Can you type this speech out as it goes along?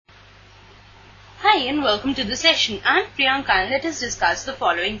Hi and welcome to the session. I'm Priyanka and let us discuss the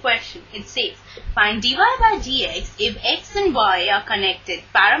following question. It says, find dy by dx if x and y are connected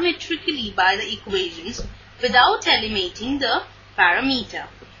parametrically by the equations without eliminating the parameter.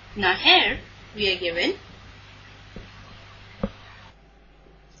 Now here we are given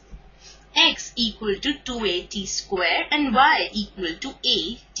x equal to 2at square and y equal to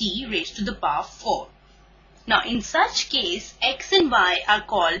at raised to the power 4. Now, in such case, x and y are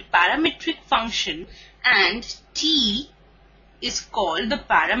called parametric function and t is called the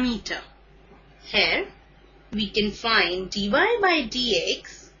parameter. Here, we can find dy by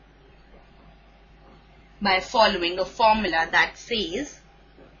dx by following a formula that says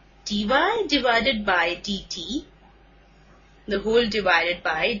dy divided by dt, the whole divided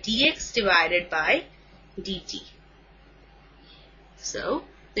by dx divided by dt. So,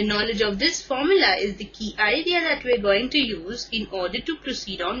 the knowledge of this formula is the key idea that we are going to use in order to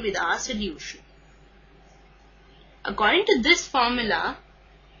proceed on with our solution. According to this formula,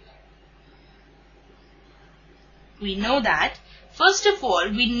 we know that first of all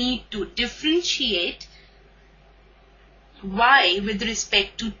we need to differentiate y with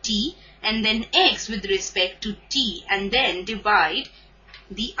respect to t and then x with respect to t and then divide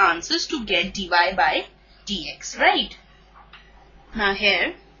the answers to get dy by dx, right? Now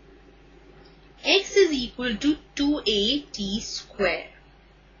here, x is equal to 2at square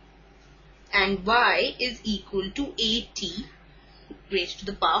and y is equal to at raised to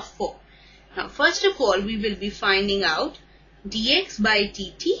the power 4. Now first of all, we will be finding out dx by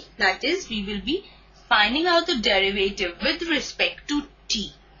dt, that is, we will be finding out the derivative with respect to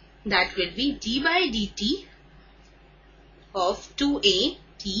t. That will be d by dt of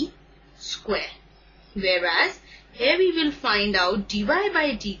 2at square. Whereas here we will find out dy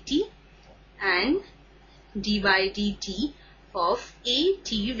by dt and d by dt of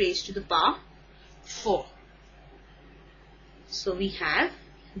at raised to the power 4. So we have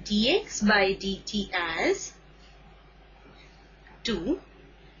dx by dt as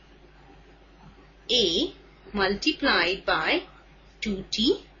 2a multiplied by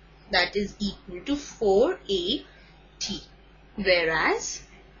 2t, that is equal to 4at, whereas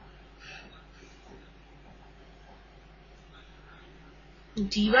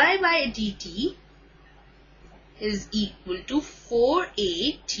dy by dt is equal to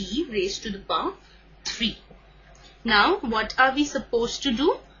 4at raised to the power 3. Now, what are we supposed to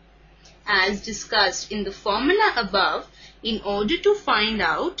do? As discussed in the formula above, in order to find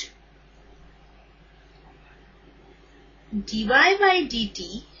out dy by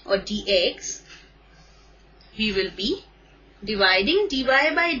dt or dx, we will be dividing dy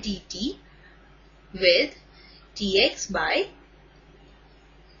by dt with dx by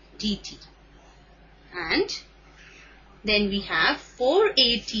dt, and then we have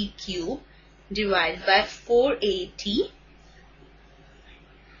 4at cube divided by 4at.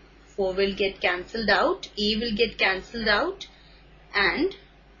 4 will get cancelled out, a will get cancelled out, and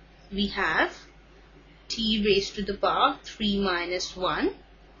we have t raised to the power 3 minus 1,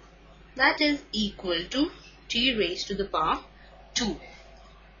 that is equal to t raised to the power 2.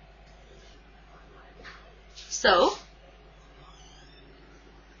 So,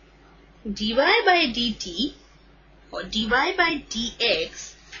 dy by dt or dy by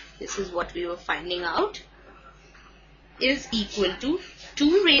dx, this is what we were finding out, is equal to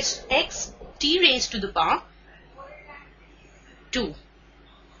t raised to the power 2.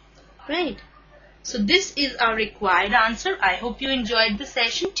 Right. So this is our required answer. I hope you enjoyed the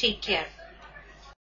session. Take care.